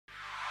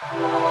Dave,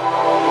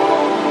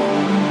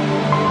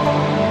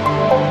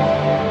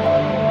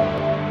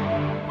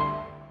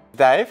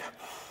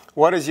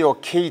 what is your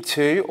key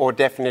to or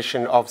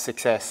definition of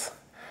success?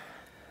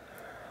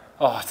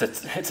 Oh,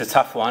 it's a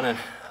tough one, and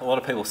a lot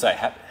of people say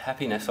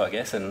happiness, I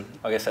guess, and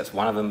I guess that's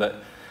one of them.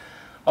 But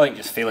I think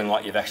just feeling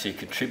like you've actually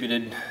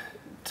contributed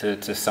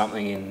to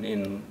something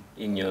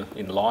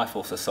in life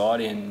or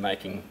society, and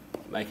making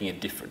a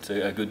difference,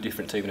 a good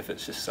difference, even if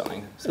it's just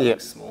something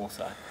small.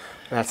 So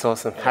that's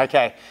awesome. Yeah.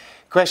 Okay,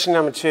 question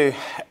number 2: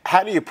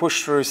 how do you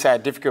push through, say, a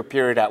difficult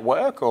period at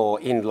work or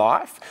in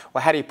life,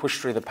 or how do you push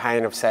through the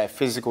pain of, say, a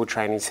physical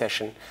training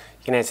session?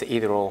 You can answer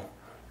either or.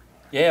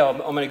 Yeah,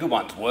 I mean, a good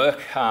one to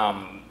work.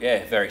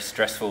 Very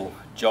stressful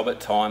job at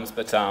times,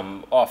 but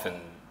often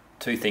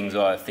 2 things: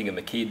 I think of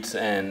my kids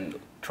and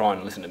try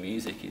and listen to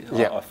music.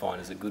 I find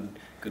is a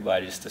good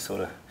way just to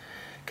sort of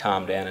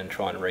calm down and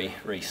try and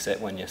reset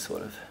when you're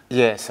sort of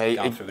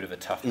going through a bit of a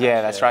tough patch.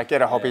 Yeah, that's right.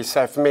 Get a hobby. Yeah.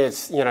 So for me,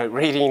 it's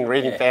reading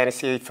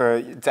fantasy.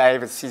 For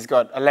Dave, he's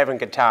got 11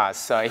 guitars,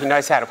 so he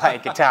knows how to play a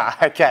guitar.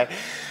 Okay,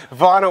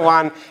 final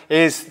one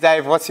is,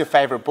 Dave, what's your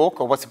favourite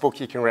book, or what's a book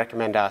you can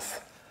recommend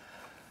us?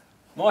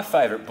 My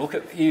favourite book,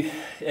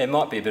 it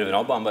might be a bit of an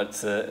odd one,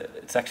 but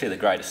it's actually The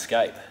Great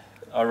Escape.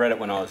 I read it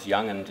when I was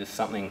young, and just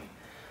something,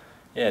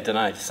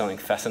 just something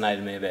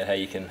fascinated me about how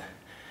you can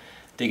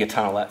dig a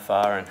tunnel that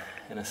far and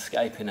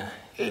escape in the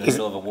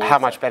middle of a war. How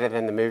much better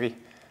than the movie?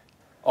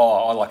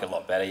 Oh, I like it a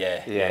lot better,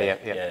 yeah. Yeah,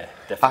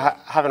 definitely. I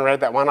haven't read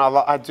that one.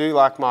 I do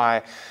like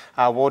my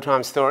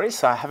wartime stories,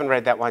 so I haven't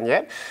read that one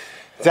yet.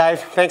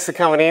 Dave, thanks for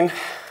coming in.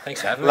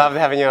 Thanks for having me. Loved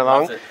having you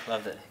along.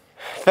 Loved it.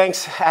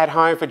 Thanks at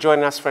home for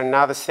joining us for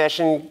another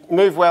session.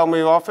 Move well,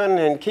 move often,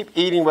 and keep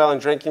eating well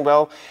and drinking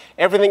well.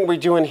 Everything we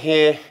do in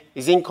here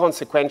is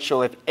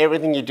inconsequential if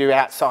everything you do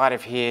outside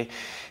of here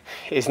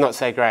is not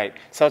so great.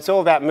 So it's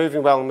all about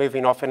moving well and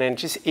moving often, and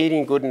just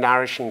eating good,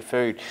 nourishing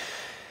food.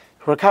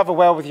 Recover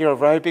well with your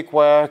aerobic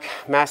work,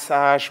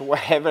 massage,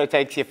 whatever it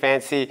takes your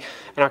fancy,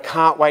 and I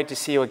can't wait to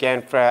see you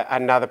again for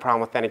another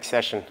Primal Authentic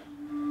session.